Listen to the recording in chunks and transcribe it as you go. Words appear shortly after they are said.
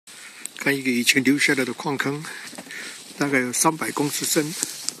看一个以前留下来的矿坑，大概有300公尺深。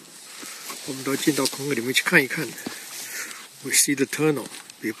我们都进到矿坑里面去看一看。We see the tunnel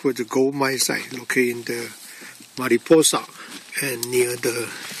before the gold mine site located in the Mariposa and near the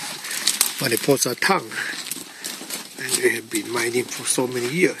Mariposa town. And they have been mining for so many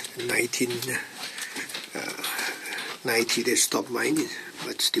years. In 1990 they stopped mining,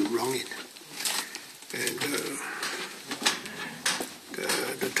 but still running. And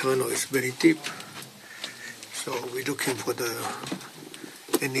the tunnel is very deep. So we're looking for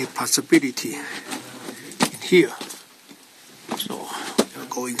any possibility in here. So we'll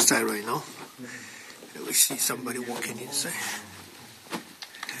go inside right now. And we see somebody walking inside.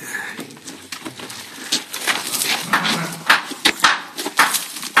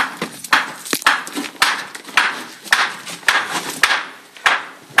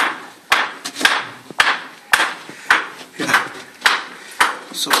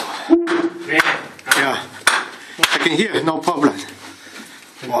 So, yeah, I can hear, no problem.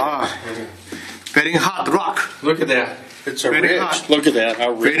 Wow, very hard rock. Look at that. It's a very rich. Hard. Look at that,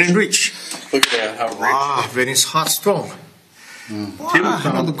 how rich. Very rich. Look at that, how rich. Wow, very hard, strong. Wow, Tim found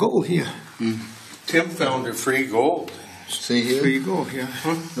another gold here. Tim found a free gold. See here? Free gold, yeah.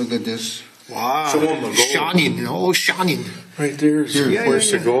 Look at this. Wow, Show 'em the gold. shining, all shining. Right there's Yeah, where's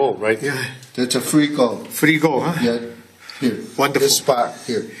yeah, the yeah. gold? Right Yeah, That's a free gold. free gold, huh? Yeah. Here. Wonderful. This spot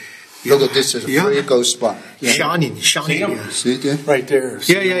here. Look at this is a Yeah. free gold spot. Shining, See shining. 'em? Yeah, See there? Right there.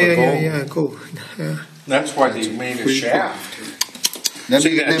 See yeah, the gold? yeah, gold. Yeah. That's why they made a Free shaft. Let See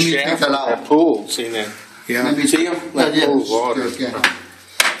me that take shaft it of out. that pool? See that? Yeah. Let me See 'em? That yeah, pool's water. yeah.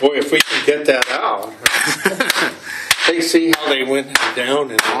 Boy, if we can get that out. They see how they went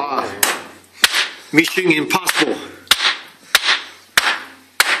down and Mission impossible.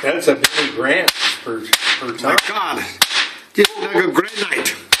 that's a many grams per My ton. God, this is like a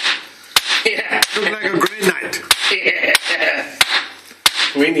granite. Yeah. Look like a granite.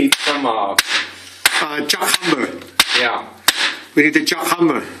 We need some Jack hammer. yeah. We need a jack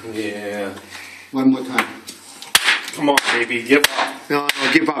hammer. Yeah. One more time. Come on, baby, give up. No,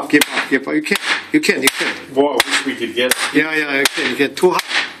 give up. You can. Boy, I wish we could get it. Yeah, you can. Too hot.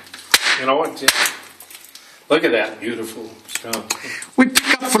 You know what, Jim? Look at that beautiful stuff. We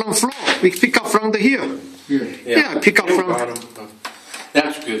pick up from floor. We pick up from the here. Here. Yeah, pick up Jim from- got 'em.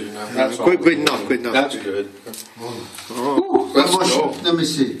 That's good enough. That's all. Good enough. That's good. Oh, Let's go. Let me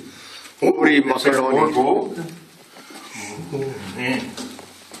see. holy Is there more macaroni. gold? Man.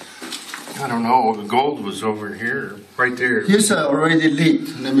 I don't know. The gold was over here, right there. Here's already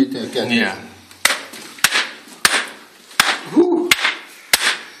lit. Let me get it. Yeah.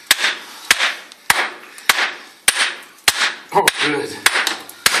 Oh, good.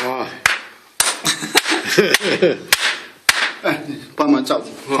 Wow. 帮忙照。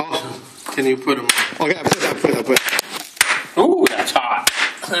 Oh, Can you put them? okay, I put. Ooh, that's hot.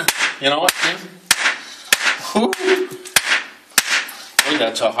 You know what, Tim? Ooh. Hey,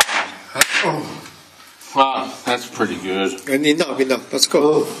 that's a hot. Wow, that's pretty good. And enough. Let's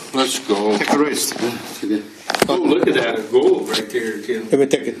go. Let's go. Take a rest. Oh, look at that. A gold right there, Tim. Let me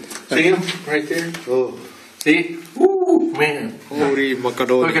take it. See him right there? Oh, See? Ooh, man. holy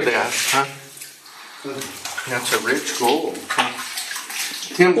macaroni. Look at that, huh? That's a rich gold.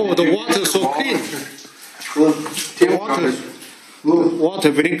 Tim, Oh, did the you water's get so the clean. Tim, Water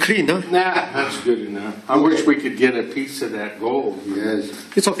very clean, huh? Nah, that's good enough. I wish we could get a piece of that gold. Yes.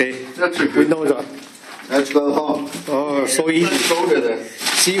 It's okay. That's a We good. know that. Let's go home. Oh, so easy. Let's go to the.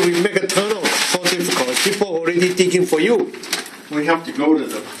 See, we make a tunnel so difficult. People already digging for you. We have to go to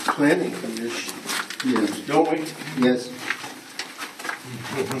the planning commission, Yes. don't we? Yes.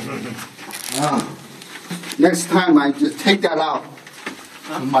 Next time I just take that out.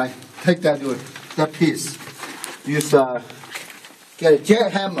 Take that piece. Use get a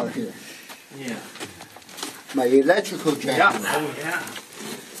jackhammer here. Yeah. My electrical jackhammer. Oh yeah.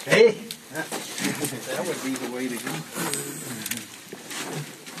 Hey, that would be the way to go.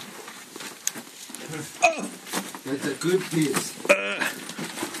 That's a good piece.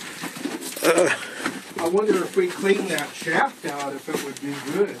 I wonder if we clean that shaft out, if it would be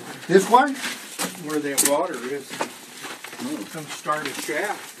good, This one? where that water is. Come start a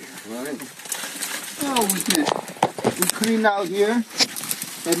shaft here. Right. Oh, we clean out here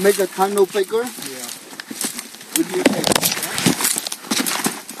and make the tunnel bigger. Yeah. What do you think?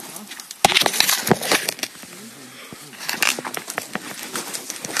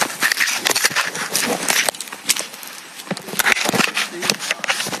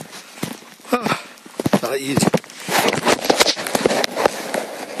 Not easy.